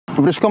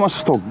Βρισκόμαστε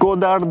στο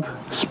Goddard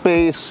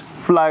Space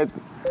Flight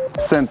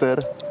Center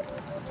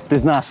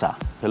της NASA.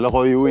 Και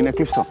λόγω ιού είναι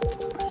κλειστό.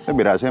 Δεν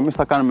πειράζει, εμείς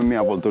θα κάνουμε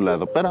μία βολτούλα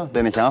εδώ πέρα.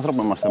 Δεν έχει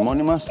άνθρωπο, είμαστε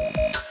μόνοι μας.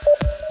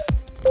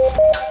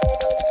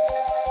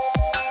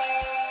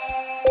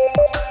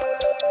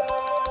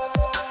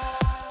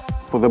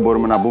 Που δεν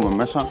μπορούμε να μπούμε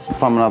μέσα,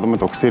 πάμε να δούμε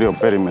το κτίριο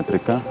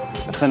περιμετρικά.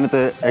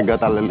 Φαίνεται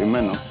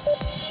εγκαταλελειμμένο.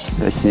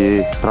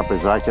 Έχει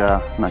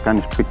τραπεζάκια να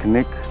κάνεις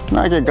πικνίκ.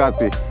 Να και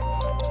κάτι.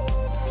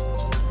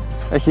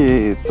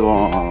 Έχει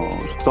το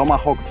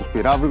Tomahawk, τους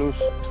πυράβλους,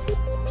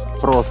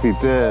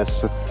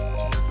 προωθητές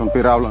των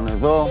πυράβλων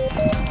εδώ.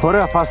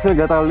 Ωραία φάση,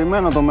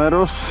 εγκαταλειμμένο το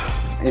μέρος.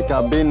 Η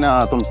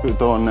καμπίνα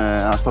των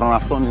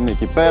αστροναυτών είναι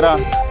εκεί πέρα.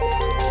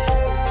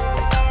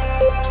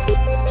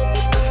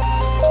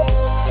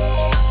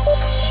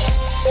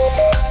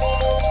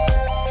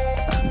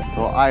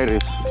 Το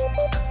Iris,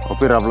 ο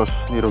πύραυλος,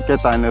 η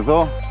ροκέτα είναι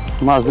εδώ.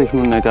 Μας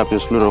δείχνουν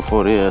κάποιες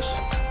πληροφορίες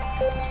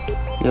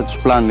για τους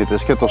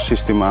πλανήτες και το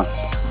σύστημα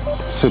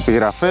σε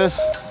επιγραφές.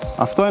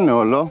 Αυτό είναι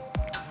όλο.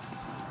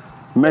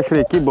 Μέχρι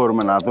εκεί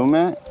μπορούμε να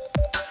δούμε.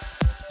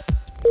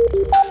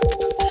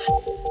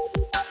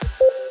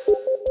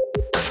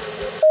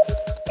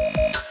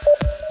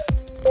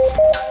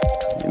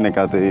 Είναι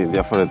κάτι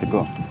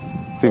διαφορετικό.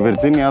 Στη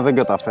Βιρτζίνια δεν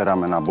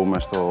καταφέραμε να μπούμε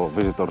στο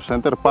Visitor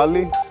Center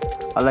πάλι,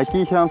 αλλά εκεί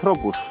είχε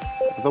ανθρώπους.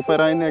 Εδώ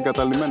πέρα είναι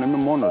εγκαταλειμμένο, είμαι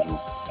μόνος μου.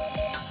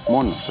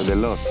 Μόνος,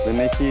 εντελώς. Δεν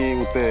έχει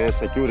ούτε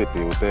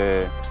security,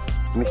 ούτε...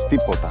 δεν έχει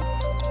τίποτα.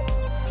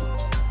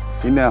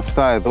 Είναι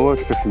αυτά εδώ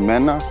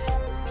εκτεθειμένα.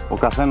 Ο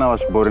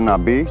καθένας μπορεί να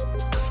μπει.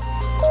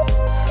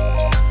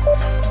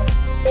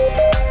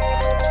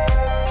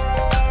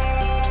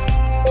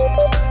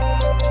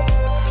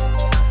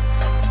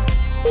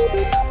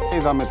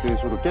 Είδαμε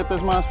τις ρουκέτες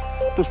μας,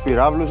 τους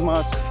πυράβλους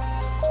μας.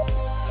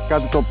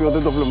 Κάτι το οποίο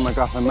δεν το βλέπουμε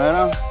κάθε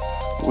μέρα.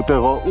 Ούτε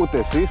εγώ, ούτε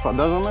εσείς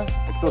φαντάζομαι.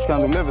 Εκτός και αν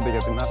δουλεύετε για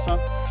την NASA.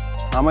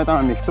 Άμα ήταν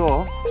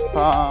ανοιχτό,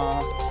 θα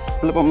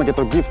βλέπαμε και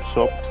το gift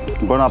shop.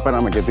 Μπορεί να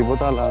παίρναμε και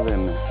τίποτα, αλλά δεν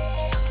είναι.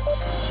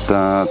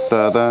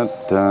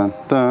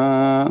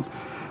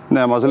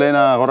 Ναι, μας λέει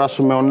να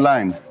αγοράσουμε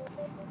online.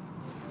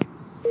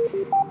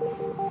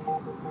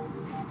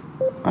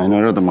 Είναι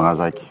ωραίο το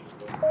μαγαζάκι.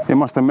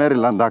 Είμαστε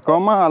Maryland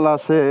ακόμα, αλλά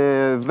σε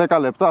 10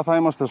 λεπτά θα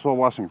είμαστε στο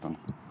Washington.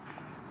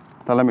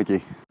 Τα λέμε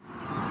εκεί.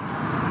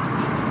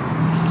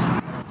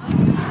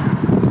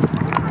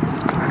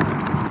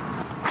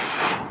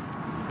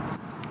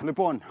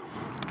 Λοιπόν,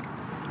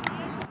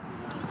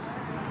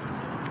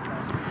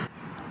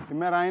 η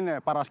μέρα είναι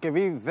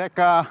Παρασκευή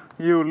 10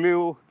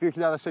 Ιουλίου 2020.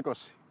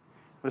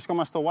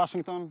 Βρισκόμαστε στο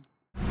Washington.